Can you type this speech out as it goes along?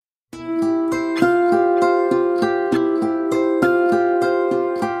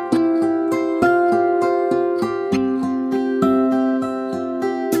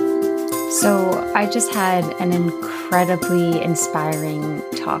I just had an incredibly inspiring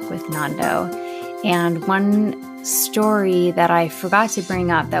talk with Nando. And one story that I forgot to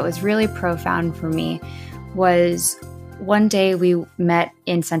bring up that was really profound for me was one day we met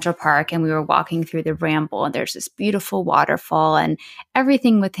in Central Park and we were walking through the Ramble, and there's this beautiful waterfall and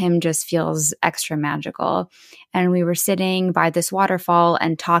everything with him just feels extra magical. And we were sitting by this waterfall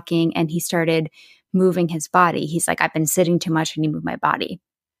and talking, and he started moving his body. He's like, I've been sitting too much, I need to move my body.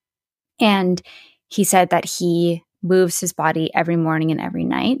 And he said that he moves his body every morning and every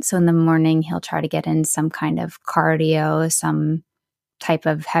night. So in the morning, he'll try to get in some kind of cardio, some type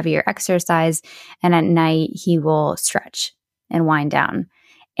of heavier exercise. And at night, he will stretch and wind down.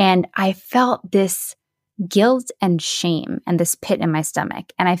 And I felt this guilt and shame and this pit in my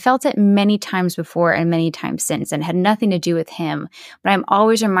stomach. And I felt it many times before and many times since, and had nothing to do with him. But I'm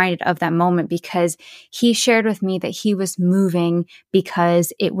always reminded of that moment because he shared with me that he was moving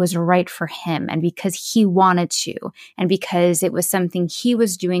because it was right for him and because he wanted to, and because it was something he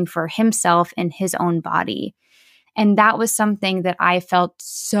was doing for himself in his own body. And that was something that I felt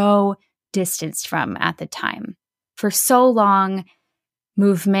so distanced from at the time. For so long,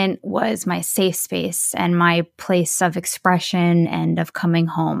 movement was my safe space and my place of expression and of coming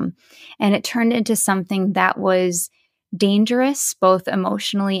home. And it turned into something that was dangerous, both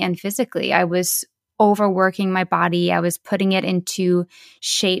emotionally and physically. I was overworking my body. I was putting it into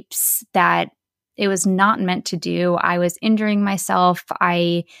shapes that it was not meant to do. I was injuring myself.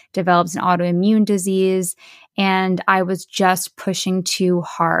 I developed an autoimmune disease, and I was just pushing too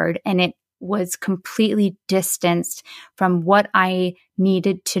hard. And it was completely distanced from what I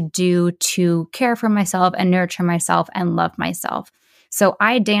needed to do to care for myself and nurture myself and love myself. So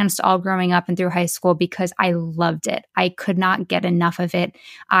I danced all growing up and through high school because I loved it. I could not get enough of it.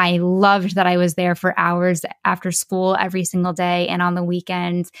 I loved that I was there for hours after school every single day and on the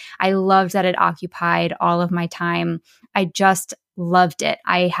weekends. I loved that it occupied all of my time. I just loved it.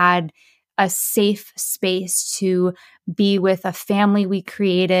 I had a safe space to be with a family we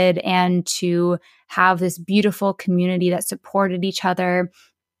created and to have this beautiful community that supported each other.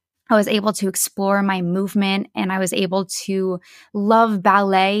 I was able to explore my movement, and I was able to love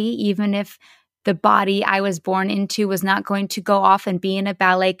ballet, even if the body I was born into was not going to go off and be in a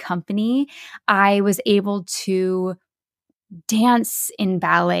ballet company. I was able to dance in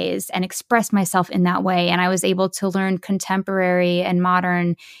ballets and express myself in that way. And I was able to learn contemporary and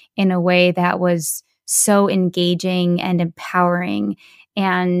modern in a way that was so engaging and empowering.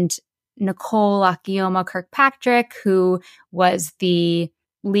 And Nicole Akioma Kirkpatrick, who was the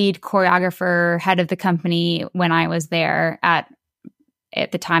lead choreographer, head of the company when I was there at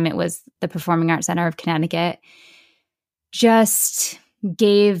the time it was the Performing Arts Center of Connecticut, just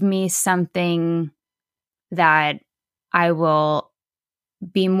gave me something that I will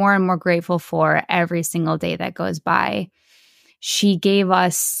be more and more grateful for every single day that goes by. She gave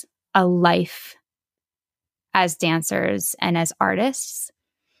us a life as dancers and as artists,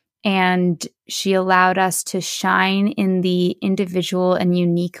 and she allowed us to shine in the individual and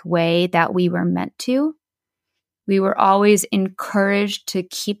unique way that we were meant to. We were always encouraged to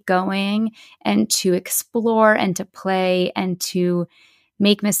keep going and to explore and to play and to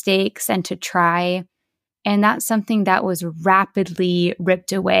make mistakes and to try. And that's something that was rapidly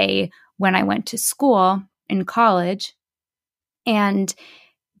ripped away when I went to school in college. And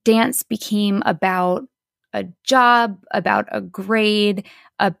dance became about a job, about a grade,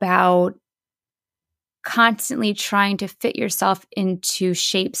 about constantly trying to fit yourself into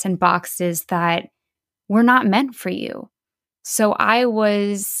shapes and boxes that were not meant for you. So I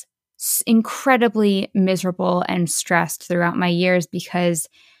was incredibly miserable and stressed throughout my years because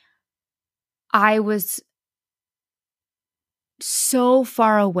I was so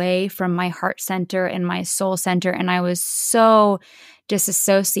far away from my heart center and my soul center, and I was so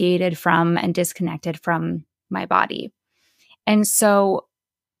disassociated from and disconnected from my body. And so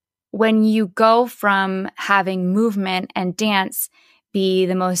when you go from having movement and dance be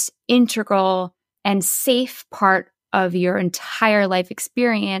the most integral and safe part of your entire life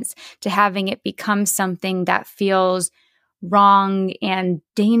experience to having it become something that feels wrong and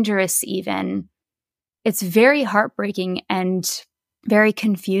dangerous even, it's very heartbreaking and very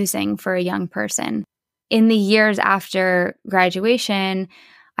confusing for a young person. In the years after graduation,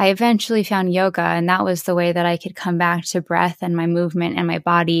 I eventually found yoga, and that was the way that I could come back to breath and my movement and my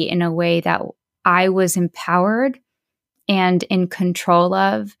body in a way that I was empowered and in control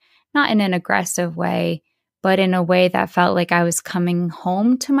of, not in an aggressive way, but in a way that felt like I was coming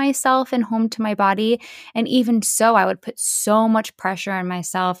home to myself and home to my body. And even so, I would put so much pressure on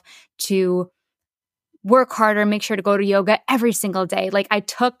myself to work harder, make sure to go to yoga every single day. Like I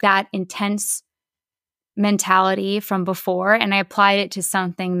took that intense mentality from before and I applied it to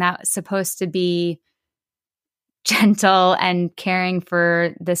something that's supposed to be gentle and caring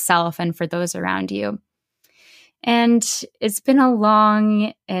for the self and for those around you. And it's been a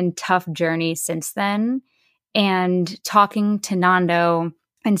long and tough journey since then. And talking to Nando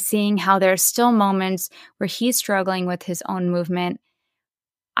and seeing how there are still moments where he's struggling with his own movement.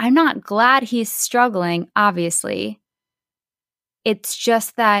 I'm not glad he's struggling, obviously. It's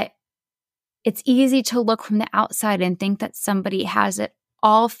just that it's easy to look from the outside and think that somebody has it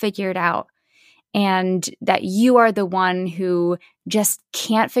all figured out and that you are the one who just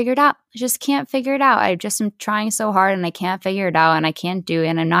can't figure it out. Just can't figure it out. I just am trying so hard and I can't figure it out and I can't do it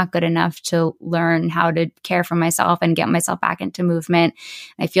and I'm not good enough to learn how to care for myself and get myself back into movement.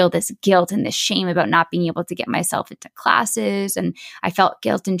 I feel this guilt and this shame about not being able to get myself into classes. And I felt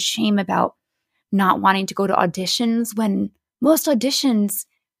guilt and shame about not wanting to go to auditions when most auditions,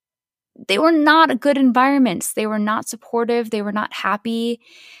 they were not good environments. They were not supportive. They were not happy.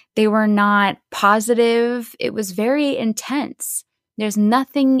 They were not positive. It was very intense. There's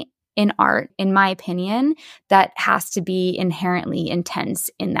nothing in art, in my opinion, that has to be inherently intense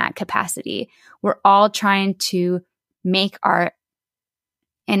in that capacity. We're all trying to make art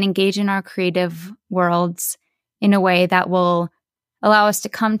and engage in our creative worlds in a way that will allow us to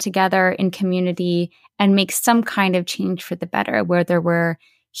come together in community and make some kind of change for the better, whether we're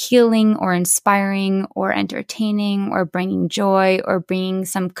healing or inspiring or entertaining or bringing joy or bringing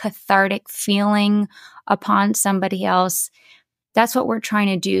some cathartic feeling upon somebody else. That's what we're trying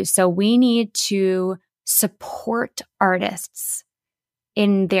to do. So we need to support artists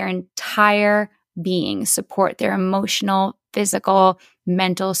in their entire being, support their emotional, physical,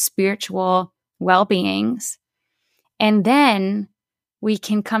 mental, spiritual well-beings. And then we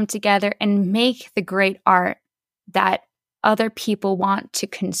can come together and make the great art that other people want to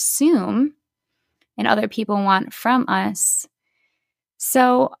consume and other people want from us.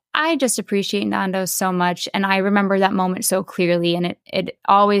 So I just appreciate Nando so much. And I remember that moment so clearly. And it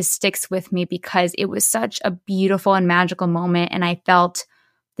always sticks with me because it was such a beautiful and magical moment. And I felt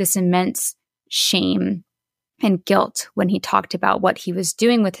this immense shame and guilt when he talked about what he was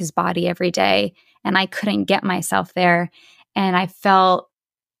doing with his body every day. And I couldn't get myself there. And I felt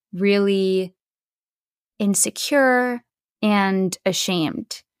really insecure and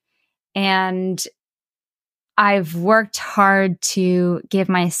ashamed. And I've worked hard to give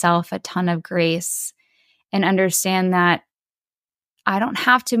myself a ton of grace and understand that I don't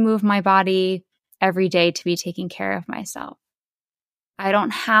have to move my body every day to be taking care of myself. I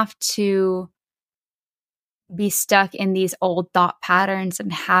don't have to be stuck in these old thought patterns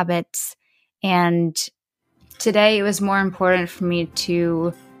and habits. And today it was more important for me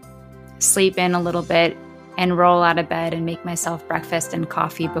to sleep in a little bit and roll out of bed and make myself breakfast and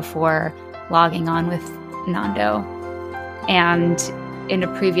coffee before logging on with Nando. And in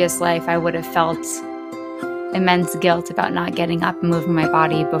a previous life, I would have felt immense guilt about not getting up and moving my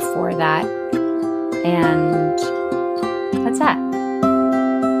body before that. And that's that.